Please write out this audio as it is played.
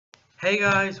Hey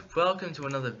guys, welcome to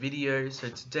another video. So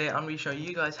today I'm going to show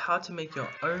you guys how to make your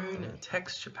own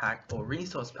texture pack or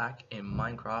resource pack in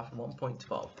Minecraft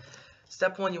 1.12.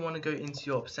 Step 1, you want to go into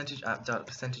your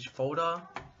 %app.percentage folder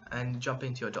and jump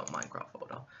into your .minecraft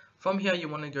folder. From here you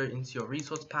want to go into your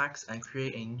resource packs and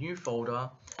create a new folder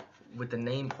with the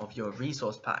name of your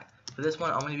resource pack. For this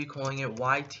one I'm going to be calling it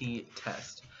YT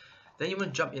test. Then you want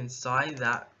to jump inside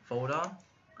that folder,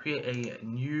 create a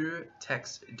new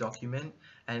text document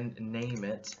and name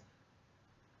it,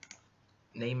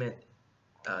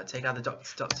 take out the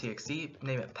 .txt,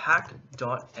 name it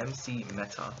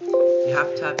pack.mcmeta. You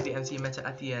have to have the mcmeta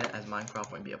at the end as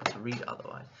Minecraft won't be able to read it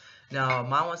otherwise. Now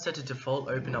my one's set to default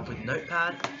open up with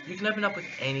Notepad. You can open up with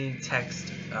any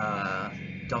text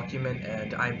document,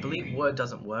 and I believe Word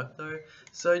doesn't work though,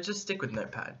 so just stick with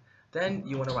Notepad. Then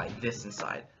you want to write this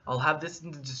inside. I'll have this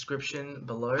in the description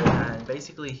below, and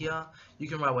basically here you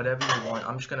can write whatever you want.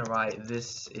 I'm just going to write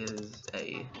this is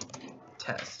a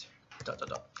test ...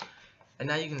 And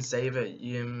now you can save it.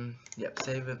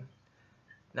 Save it.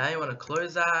 Now you want to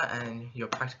close that and you're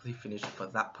practically finished for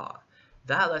that part.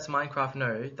 That lets Minecraft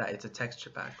know that it's a texture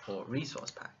pack or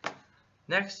resource pack.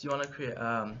 Next you want to create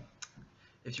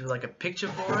if you would like a picture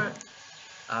for it,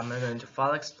 I'm going to go into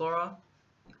File Explorer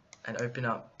and open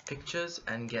up pictures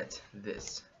and get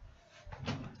this.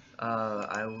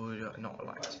 I would not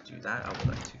like to do that. I would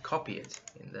like to copy it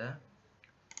in there,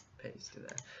 paste it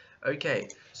there. Okay,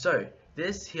 so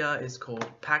this here is called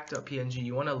pack.png.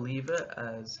 You want to leave it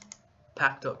as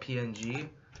pack.png.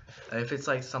 If it's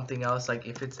like something else, like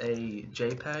if it's a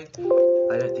JPEG,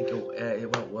 I don't think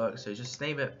it won't work, so just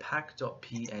name it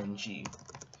pack.png.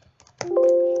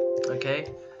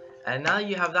 Okay, and now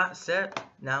you have that set.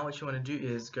 Now what you want to do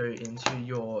is go into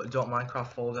your .minecraft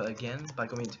folder again by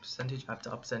going into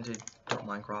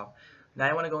 %app.percentage.minecraft. Now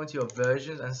you want to go into your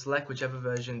versions and select whichever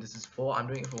version this is for. I'm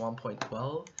doing it for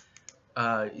 1.12.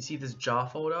 You see this jar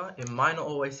folder? It might not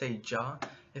always say jar.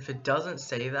 If it doesn't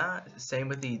say that, same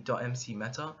with the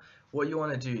 .mcmeta, what you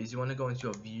want to do is you want to go into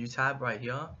your view tab right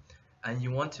here, and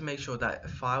you want to make sure that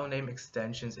file name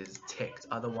extensions is ticked,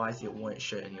 otherwise it won't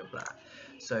show any of that.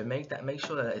 So make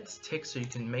sure that it's ticked so you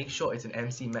can make sure it's an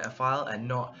mcmeta file and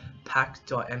not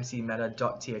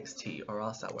pack.mcmeta.txt, or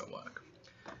else that won't work.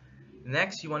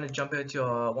 Next you want to jump into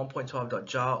your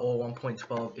 1.12.jar or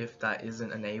 1.12 if that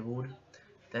isn't enabled.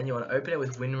 Then you want to open it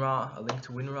with WinRAR. A link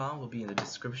to WinRAR will be in the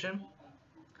description.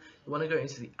 You want to go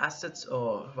into the assets,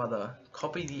 or rather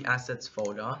copy the assets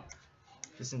folder.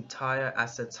 This entire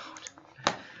assets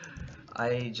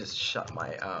I just shut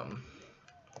my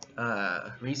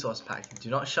resource pack. Do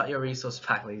not shut your resource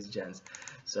pack, ladies and gents.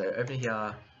 So open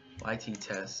here, YT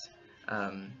test,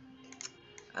 and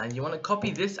you want to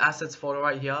copy this assets folder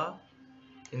right here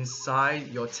inside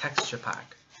your texture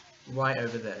pack, right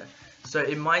over there. So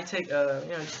it might take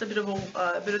just a bit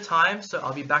of time. So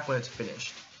I'll be back when it's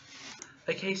finished.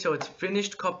 Okay, so it's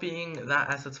finished copying that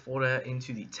assets folder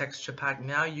into the texture pack.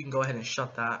 Now you can go ahead and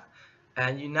shut that,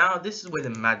 and this is where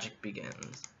the magic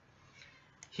begins.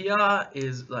 Here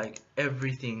is like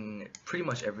everything, pretty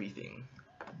much everything.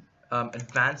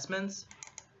 Advancements.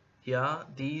 Here,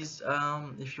 these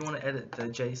if you want to edit the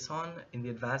JSON in the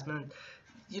advancement,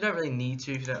 you don't really need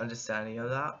to if you don't understand any of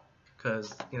that,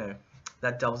 because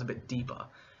that delves a bit deeper.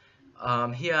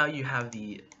 Here you have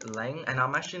the lang, and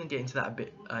I'm actually going to get into that a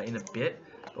bit in a bit,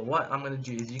 but what I'm going to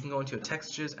do is you can go into your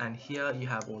textures, and here you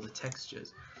have all the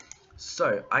textures.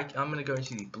 So I'm going to go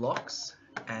into the blocks,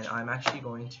 and I'm actually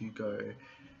going to go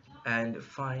and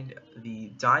find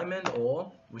the diamond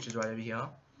ore, which is right over here,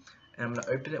 and I'm going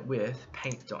to open it with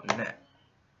paint.net.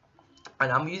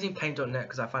 And I'm using paint.net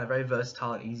because I find it very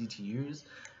versatile and easy to use.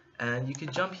 And you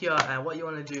can jump here, and what you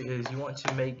want to do is you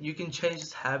can change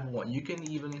this however you want. You can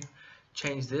even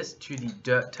change this to the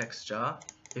dirt texture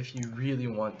if you really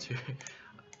want to.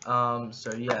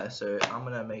 So yeah, so I'm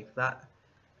gonna make that,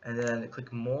 and then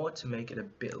click more to make it a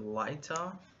bit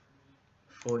lighter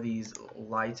for these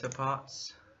lighter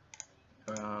parts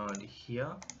around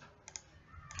here,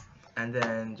 and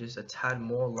then just a tad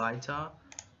more lighter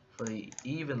for the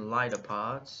even lighter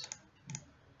parts.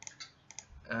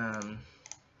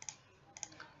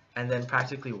 And then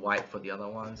practically white for the other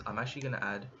ones. I'm actually going to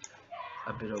add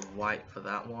a bit of white for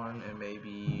that one, and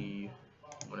maybe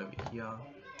one over here,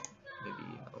 maybe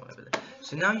another one over there.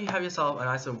 So now you have yourself a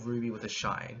nice little ruby with a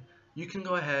shine. You can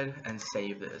go ahead and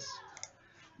save this.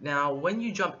 Now when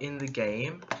you jump in the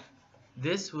game,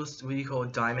 this will be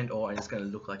called diamond ore, and it's going to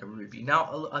look like a ruby.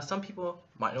 Now some people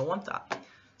might not want that.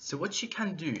 So what you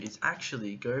can do is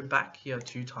actually go back here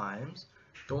 2 times,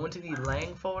 go into the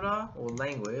lang folder or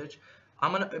language.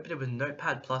 I'm gonna open it with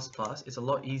Notepad++. It's a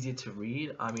lot easier to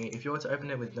read. I mean, if you were to open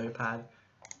it with Notepad,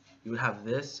 you would have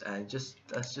this, and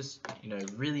that's just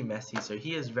really messy. So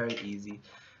here is very easy.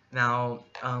 Now,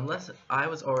 I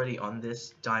was already on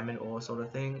this diamond ore sort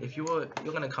of thing. If you're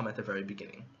gonna come at the very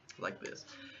beginning like this.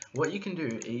 What you can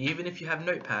do, even if you have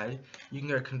Notepad, you can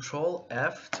go Control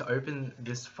F to open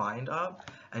this find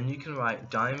up, and you can write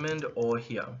diamond ore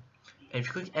here. And if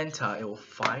you click enter, it will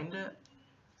find it.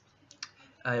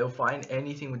 It will find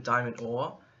anything with diamond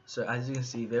ore. So as you can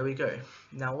see, there we go.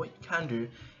 Now what you can do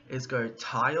is go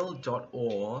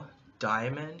tile.ore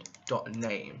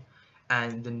diamond.name,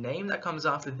 and the name that comes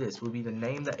after this will be the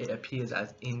name that it appears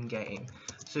as in game.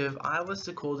 So if I was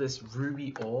to call this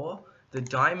ruby ore, the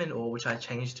diamond ore, which I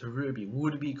changed to ruby,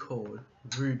 would be called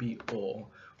ruby ore,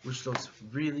 which looks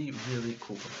really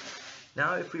cool.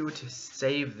 Now if we were to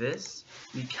save this,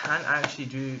 we can actually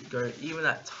go even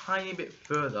that tiny bit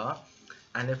further,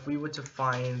 and if we were to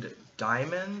find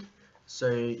diamond, so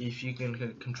if you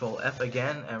can Control F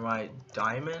again and write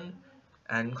diamond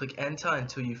and click enter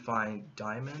until you find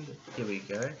diamond, here we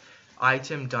go,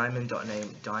 item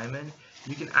diamond.name diamond,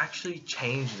 you can actually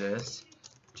change this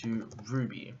to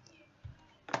ruby.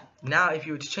 Now if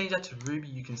you were to change that to ruby,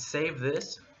 you can save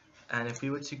this, and if we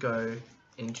were to go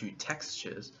into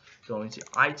textures, go into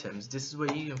items, this is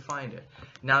where you can find it.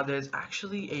 Now there's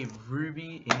actually a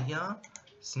ruby in here,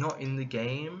 it's not in the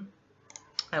game,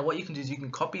 and what you can do is you can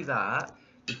copy that,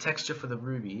 the texture for the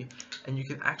ruby, and you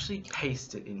can actually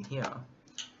paste it in here.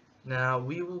 Now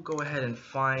we will go ahead and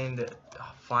find it,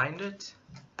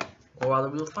 or rather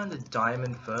we'll find the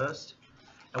diamond first.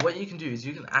 And what you can do is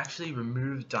you can actually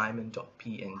remove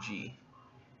diamond.png.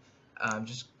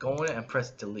 Just go on it and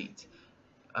press delete.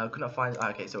 Could not find.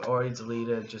 Okay, so already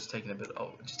deleted. Just taking a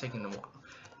while.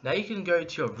 Now you can go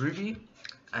to your Ruby,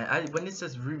 and when it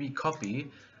says Ruby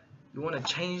copy, you want to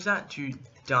change that to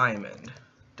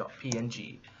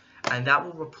diamond.png, and that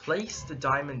will replace the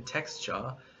diamond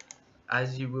texture,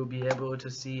 as you will be able to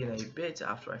see in a bit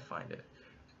after I find it.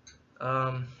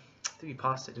 Did we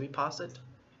pass it? Did we pass it?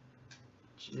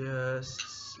 Just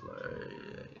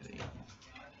slowly.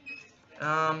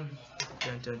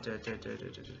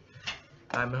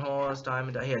 Diamond horse,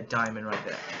 diamond, here, diamond right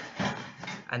there.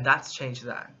 And that's changed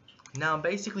that. Now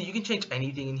basically you can change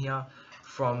anything in here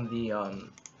from the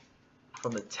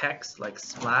text, like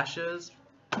splashes.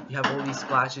 You have all these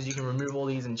splashes, you can remove all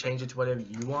these and change it to whatever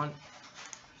you want.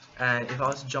 And if I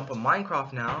was to jump on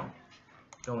Minecraft now,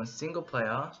 go in single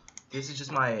player, this is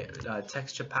just my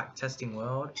texture pack testing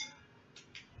world.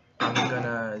 I'm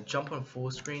gonna jump on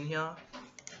full screen here,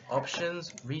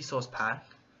 options, resource pack,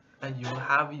 and you will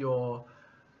have your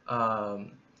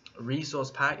resource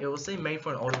pack. It will say made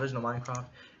for an older version of Minecraft.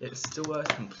 It still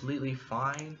works completely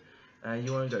fine.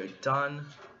 You want to go done,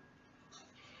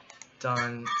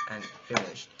 and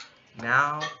finished.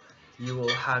 Now you will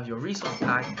have your resource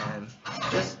pack, and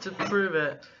just to prove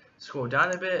it, scroll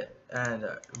down a bit and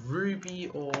ruby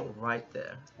ore right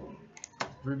there,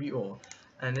 ruby ore.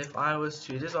 And if I was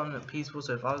to, this on peaceful,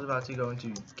 so if I was about to go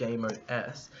into game mode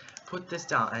S, put this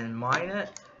down and mine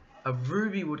it, a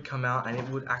ruby would come out and it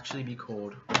would actually be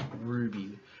called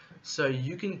ruby. So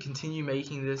you can continue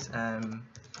making this, and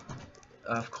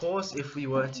of course if we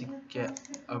were to get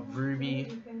a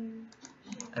ruby,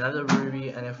 another ruby,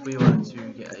 and if we were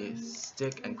to get a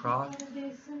stick and craft,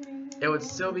 it would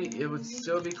still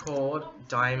be called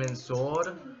diamond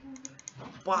sword.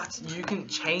 But you can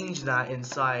change that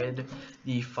inside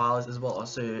the files as well,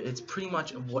 so it's pretty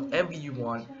much whatever you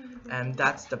want, and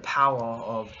that's the power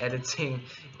of editing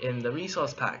in the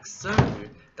resource packs. So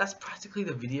that's practically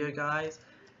the video, guys.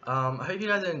 I hope you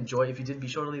guys enjoyed. If you did, be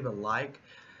sure to leave a like.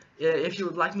 If you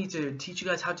would like me to teach you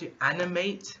guys how to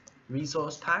animate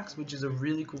resource packs, which is a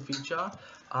really cool feature,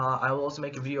 I will also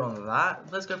make a video on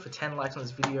that. Let's go for 10 likes on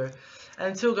this video,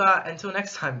 and until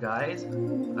next time, guys, I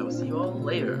will see you all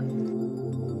later.